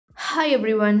Hi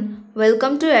everyone,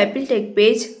 welcome to Apple Tech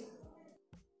Page.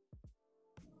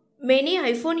 Many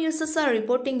iPhone users are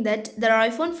reporting that their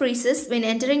iPhone freezes when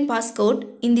entering passcode.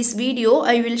 In this video,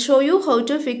 I will show you how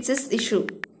to fix this issue.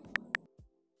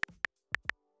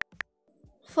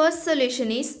 First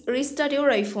solution is restart your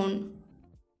iPhone.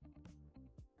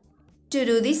 To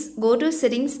do this, go to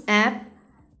Settings app.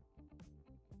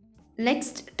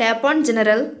 Next, tap on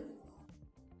General.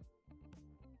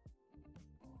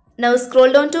 Now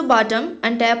scroll down to bottom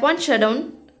and tap on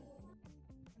Shutdown.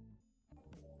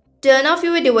 Turn off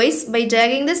your device by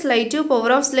dragging the slide to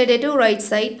power off slider to right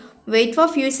side. Wait for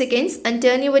few seconds and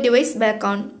turn your device back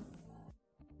on.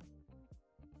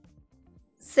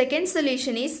 Second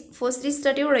solution is force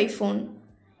restart your iPhone.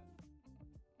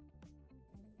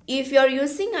 If you are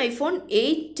using iPhone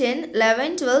 8, 10,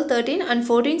 11, 12, 13 and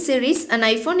 14 series and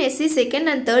iPhone SE 2nd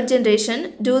and 3rd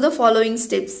generation, do the following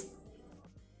steps.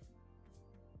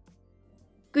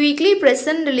 Quickly press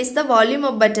and release the volume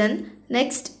up button.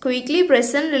 Next, quickly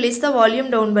press and release the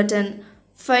volume down button.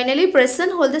 Finally, press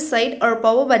and hold the side or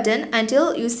power button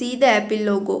until you see the Apple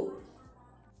logo.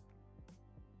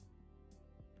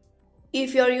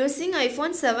 If you are using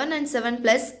iPhone 7 and 7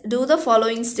 Plus, do the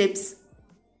following steps.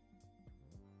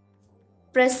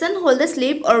 Press and hold the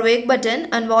sleep or wake button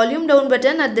and volume down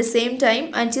button at the same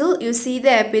time until you see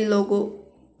the Apple logo.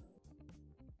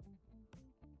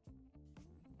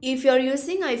 If you are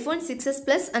using iPhone 6s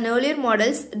Plus and earlier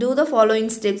models, do the following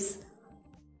steps.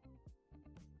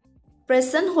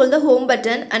 Press and hold the home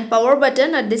button and power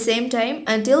button at the same time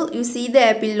until you see the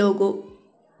Apple logo.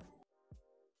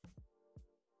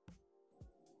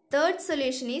 Third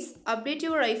solution is update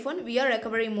your iPhone via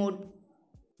recovery mode.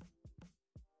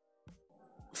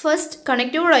 First,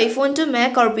 connect your iPhone to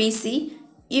Mac or PC.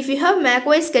 If you have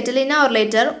macOS Catalina or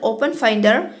later, open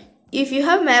Finder. If you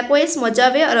have macOS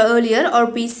Mojave or earlier or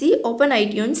PC, open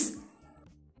iTunes.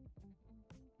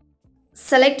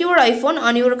 Select your iPhone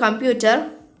on your computer.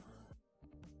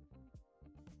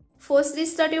 Force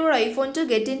restart your iPhone to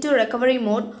get into recovery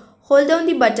mode. Hold down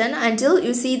the button until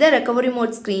you see the recovery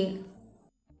mode screen.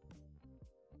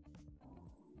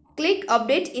 Click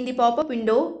Update in the pop-up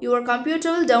window. Your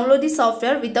computer will download the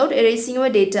software without erasing your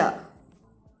data.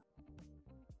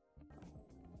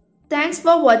 Thanks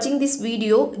for watching this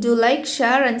video. Do like,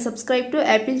 share and subscribe to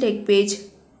Apple Tech Page.